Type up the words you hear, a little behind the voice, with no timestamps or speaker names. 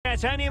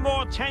Get any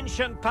more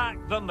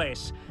tension-packed than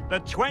this. The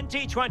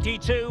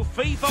 2022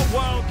 FIFA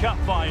World Cup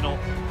final.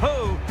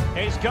 Who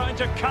is going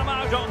to come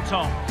out on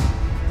top?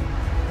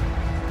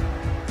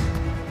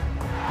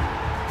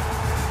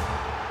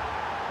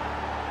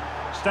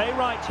 Stay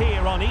right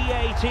here on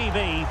EA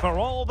TV for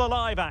all the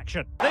live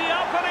action. The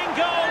opening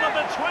goal of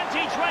the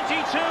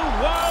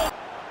 2022 World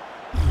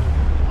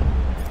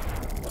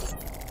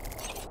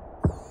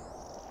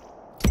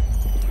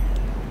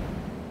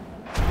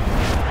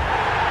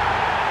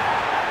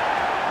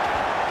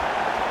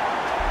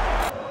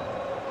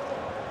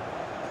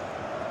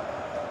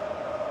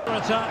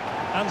attack,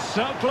 and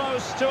so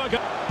close to a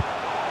goal.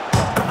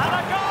 And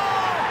a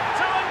goal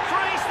to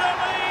increase the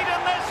lead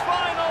in this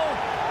final.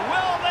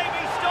 Will they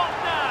be stopped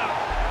now?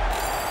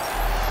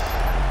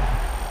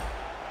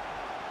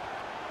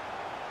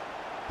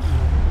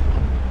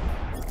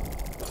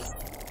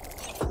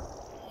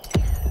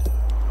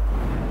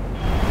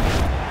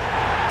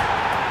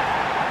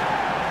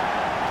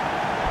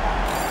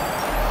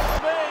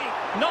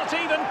 Not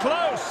even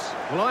close.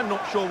 Well, I'm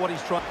not sure what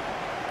he's trying.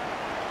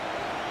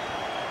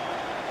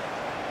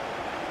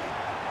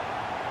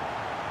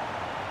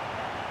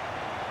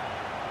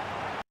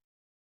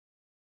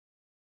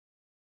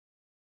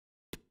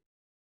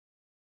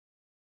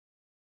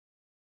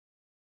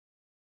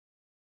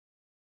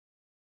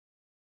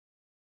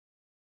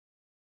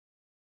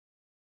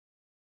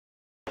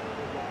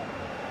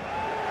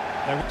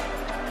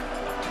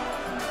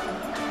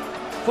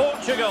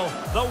 Portugal,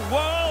 the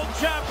world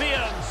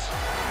champions.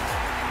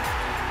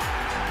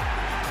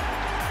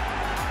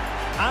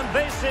 And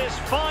this is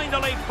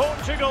finally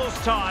Portugal's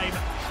time.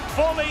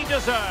 Fully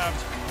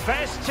deserved.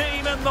 Best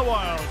team in the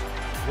world.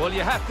 Well,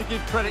 you have to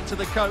give credit to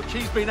the coach.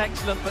 He's been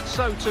excellent, but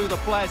so too the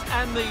players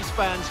and these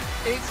fans.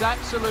 It's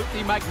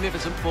absolutely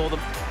magnificent for them.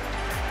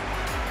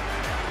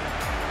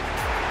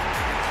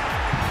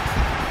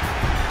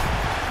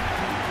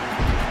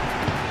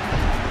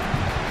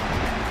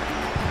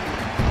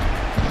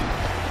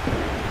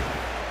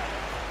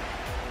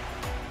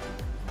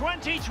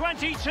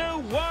 '22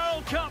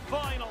 World Cup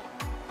final.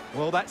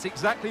 Well, that's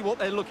exactly what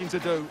they're looking to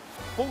do.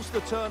 Force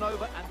the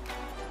turnover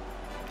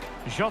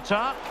and...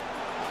 Jota.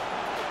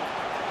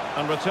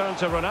 And return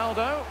to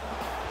Ronaldo.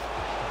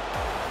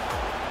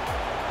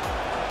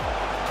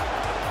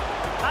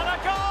 And a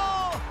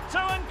goal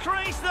to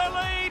increase the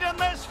lead in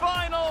this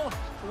final.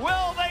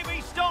 Will they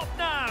be stopped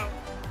now?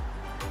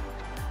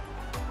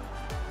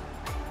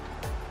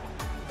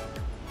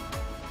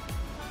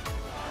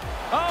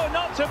 Oh,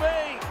 not to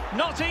be.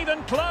 Not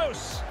even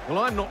close. Well,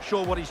 I'm not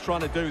sure what he's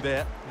trying to do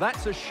there.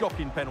 That's a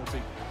shocking penalty.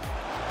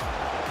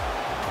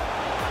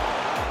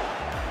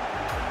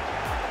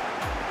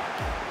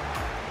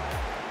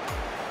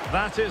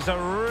 That is a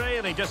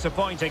really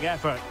disappointing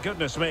effort.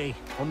 Goodness me.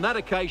 On that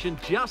occasion,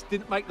 just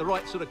didn't make the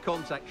right sort of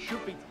contact.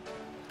 Should be...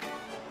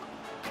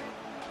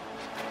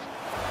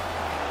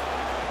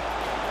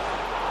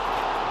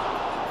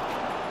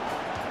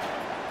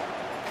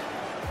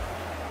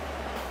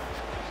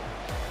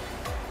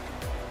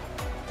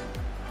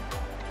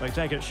 They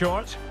take it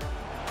short.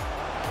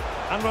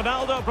 And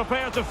Ronaldo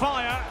prepared to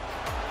fire.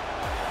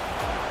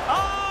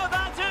 Oh,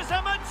 that is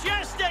a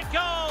majestic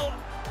goal!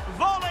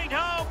 Volleyed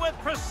home with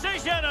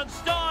precision and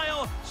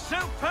style.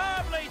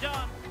 Superbly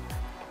done.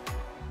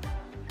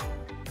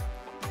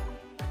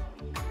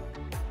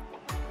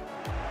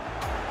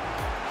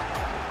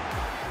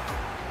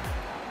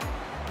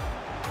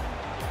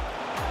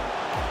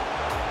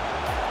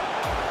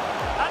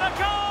 And a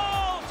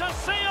goal to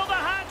seal the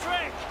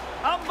hat-trick.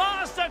 A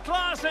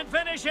masterclass in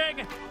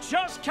finishing.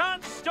 Just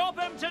can't stop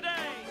him today.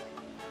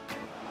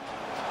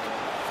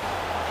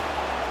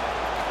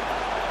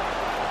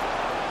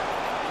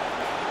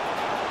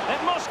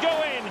 It must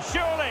go in,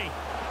 surely.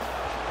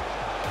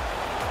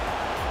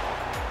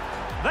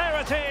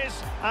 There it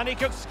is, and he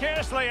could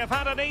scarcely have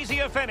had an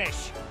easier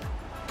finish.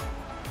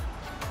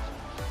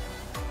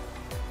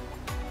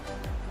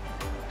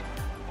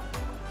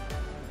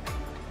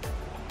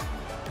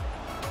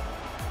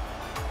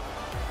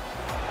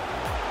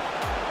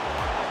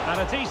 And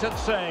a decent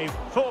save,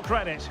 full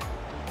credit.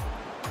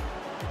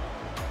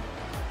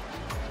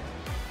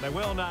 They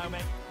will now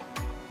make...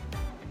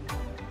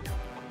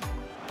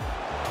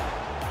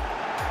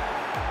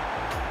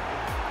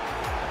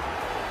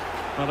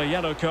 Well, a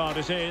yellow card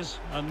it is,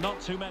 and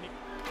not too many.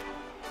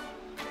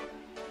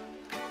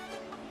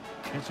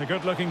 It's a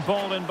good-looking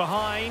ball in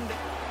behind.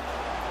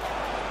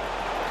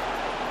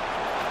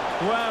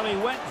 Well, he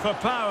went for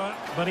power,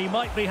 but he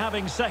might be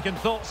having second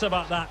thoughts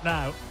about that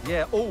now.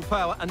 Yeah, all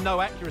power and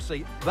no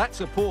accuracy.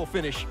 That's a poor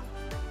finish.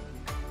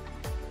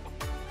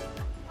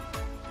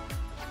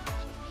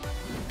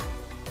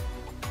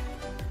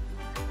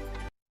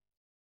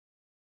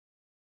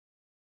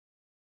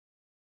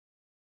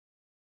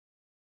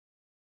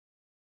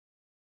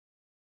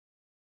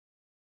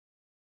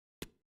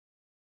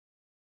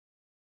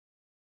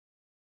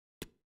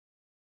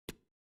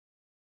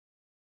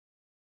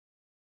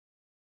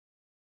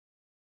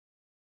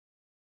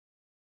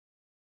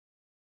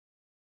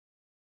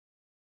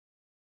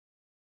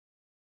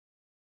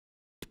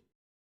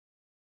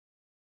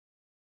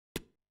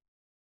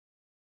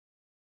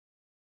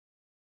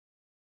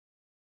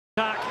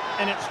 Attack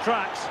in its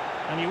tracks,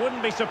 and you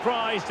wouldn't be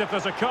surprised if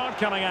there's a card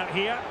coming out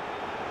here.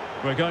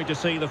 We're going to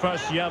see the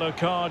first yellow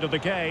card of the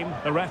game.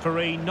 The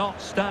referee not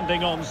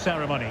standing on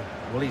ceremony.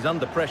 Well, he's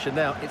under pressure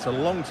now. It's a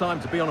long time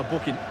to be on a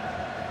booking.